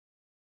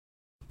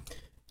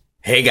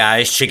Hey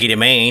guys, Chicky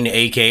DeMaine,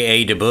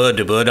 aka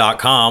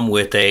Debud.com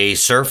with a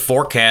surf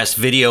forecast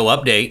video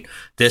update.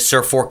 This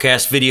surf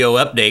forecast video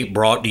update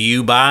brought to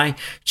you by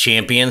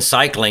Champion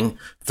Cycling.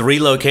 3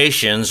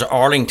 locations: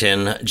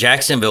 Arlington,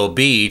 Jacksonville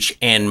Beach,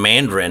 and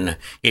Mandarin.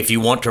 If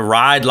you want to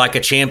ride like a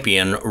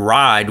champion,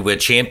 ride with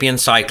Champion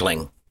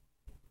Cycling.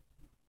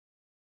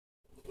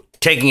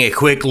 Taking a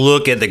quick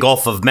look at the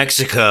Gulf of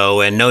Mexico,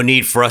 and no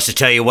need for us to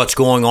tell you what's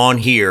going on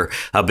here.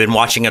 I've been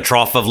watching a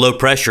trough of low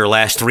pressure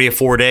last 3 or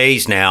 4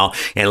 days now,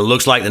 and it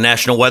looks like the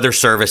National Weather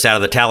Service out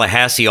of the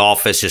Tallahassee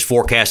office is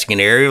forecasting an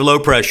area of low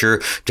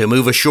pressure to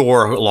move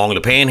ashore along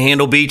the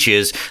Panhandle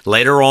beaches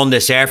later on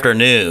this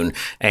afternoon.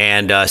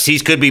 And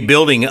seas could be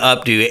building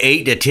up to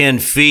 8 to 10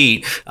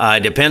 feet.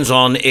 Depends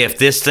on if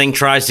this thing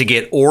tries to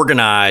get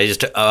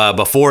organized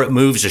before it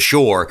moves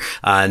ashore.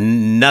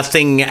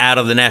 Nothing out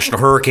of the National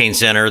Hurricane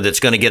Center that's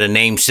going to get a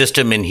named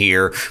system in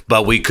here,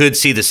 but we could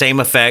see the same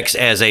effects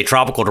as a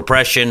tropical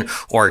depression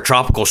or a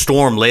tropical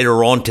storm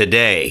later on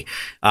today.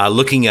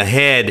 Looking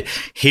ahead,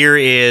 here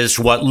is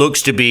what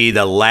looks to be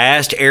the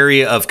last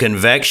area of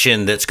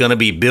convection that's going to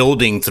be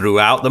building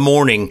throughout the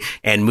morning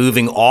and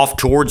moving off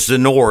towards the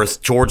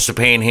north, towards the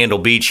Panhandle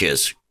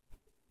beaches.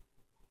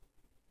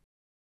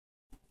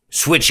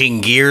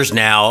 Switching gears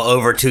now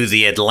over to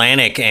the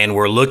Atlantic, and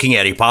we're looking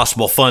at a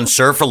possible fun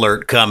surf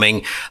alert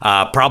coming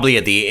probably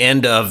at the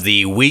end of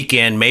the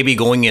weekend, maybe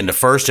going into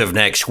first of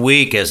next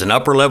week, as an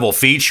upper level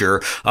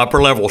feature.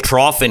 Upper level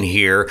trough in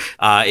here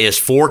is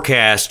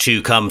forecast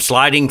to come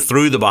sliding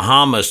through the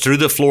Bahamas, through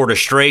the Florida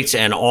Straits,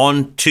 and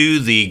on to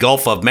the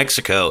Gulf of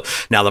Mexico.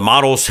 Now, the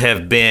models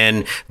have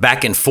been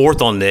back and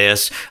forth on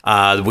this.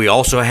 We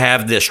also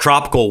have this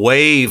tropical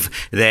wave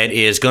that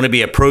is going to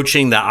be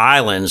approaching the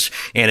islands,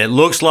 and it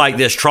looks like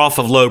this trough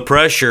of low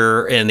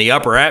pressure in the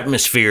upper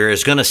atmosphere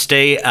is going to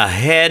stay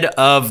ahead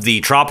of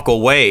the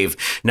tropical wave.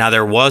 Now,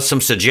 there was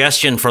some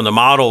suggestion from the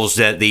models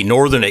that the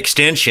northern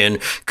extension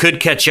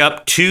could catch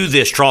up to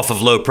this trough of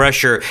low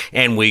pressure,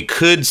 and we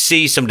could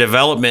see some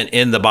development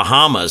in the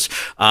Bahamas.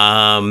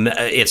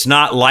 It's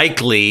not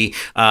likely.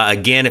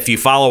 Again, if you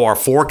follow our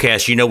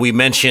forecast, you know we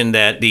mentioned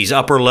that these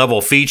upper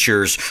level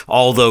features,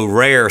 although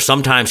rare,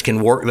 sometimes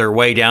can work their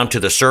way down to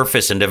the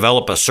surface and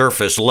develop a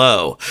surface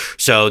low.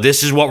 So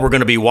this is what we're going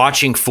to be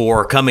watching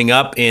for coming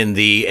up in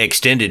the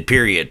extended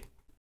period.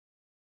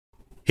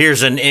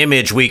 Here's an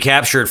image we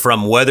captured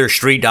from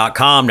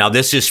weatherstreet.com. Now,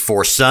 this is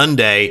for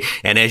Sunday,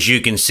 and as you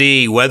can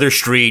see, Weather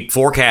Street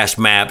forecast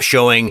map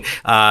showing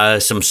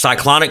some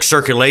cyclonic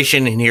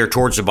circulation in here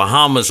towards the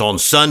Bahamas on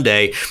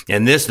Sunday,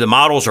 and the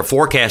models are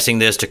forecasting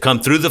this to come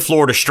through the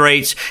Florida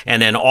Straits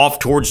and then off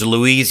towards the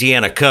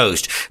Louisiana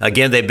coast.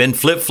 Again, they've been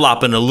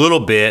flip-flopping a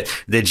little bit.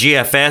 The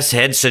GFS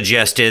had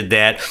suggested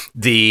that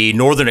the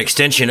northern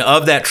extension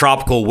of that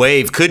tropical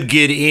wave could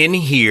get in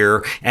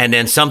here and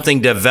then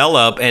something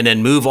develop and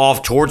then move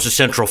off towards the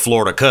central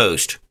Florida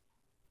coast.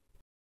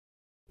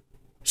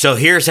 So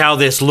here's how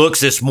this looks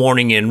this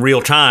morning in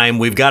real time.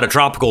 We've got a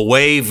tropical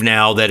wave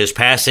now that is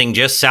passing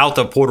just south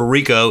of Puerto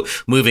Rico,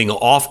 moving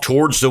off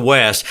towards the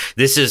west.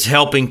 This is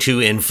helping to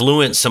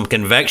influence some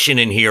convection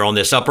in here on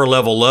this upper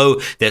level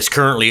low that's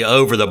currently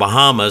over the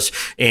Bahamas.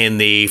 In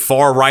the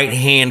far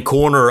right-hand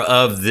corner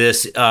of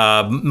this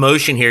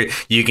motion here,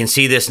 you can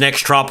see this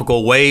next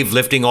tropical wave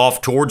lifting off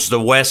towards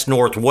the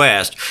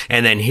west-northwest.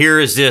 And then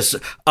here is this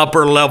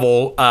upper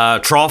level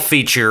trough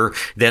feature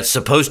that's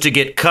supposed to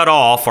get cut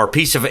off, or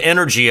piece of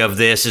energy of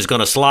this is going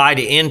to slide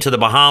into the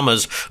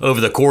Bahamas over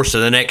the course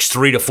of the next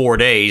 3 to 4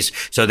 days.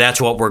 So that's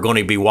what we're going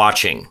to be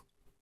watching.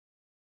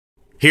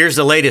 Here's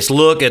the latest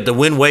look at the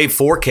wind wave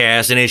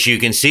forecast, and as you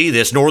can see,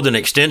 this northern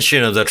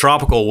extension of the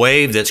tropical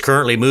wave that's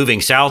currently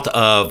moving south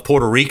of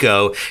Puerto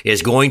Rico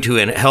is going to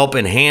help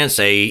enhance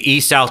a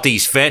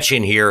east-southeast fetch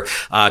in here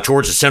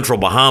towards the central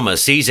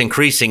Bahamas. Seas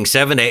increasing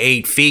 7 to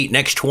 8 feet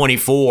next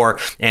 24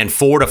 and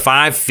 4 to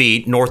 5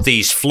 feet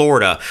northeast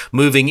Florida.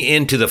 Moving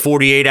into the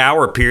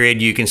 48-hour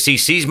period, you can see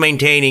seas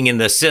maintaining in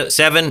the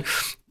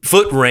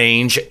 7-foot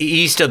range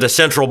east of the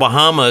central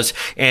Bahamas,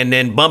 and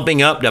then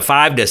bumping up to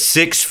 5 to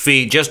 6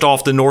 feet just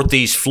off the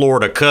northeast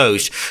Florida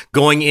coast.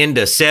 Going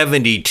into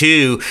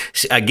 72,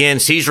 again,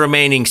 seas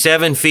remaining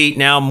 7 feet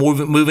now,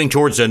 moving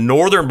towards the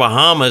northern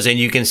Bahamas, and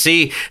you can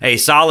see a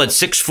solid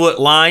 6-foot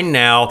line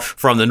now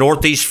from the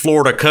northeast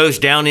Florida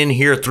coast down in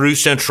here through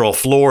central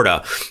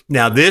Florida.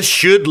 Now, this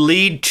should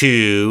lead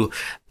to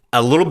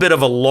a little bit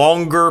of a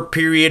longer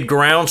period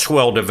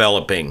groundswell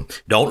developing.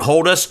 Don't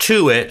hold us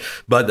to it,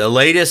 but the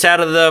latest out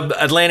of the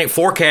Atlantic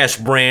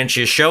forecast branch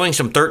is showing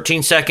some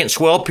 13-second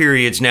swell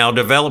periods now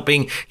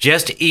developing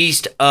just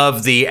east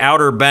of the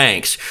Outer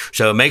Banks.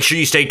 So make sure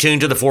you stay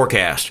tuned to the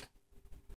forecast.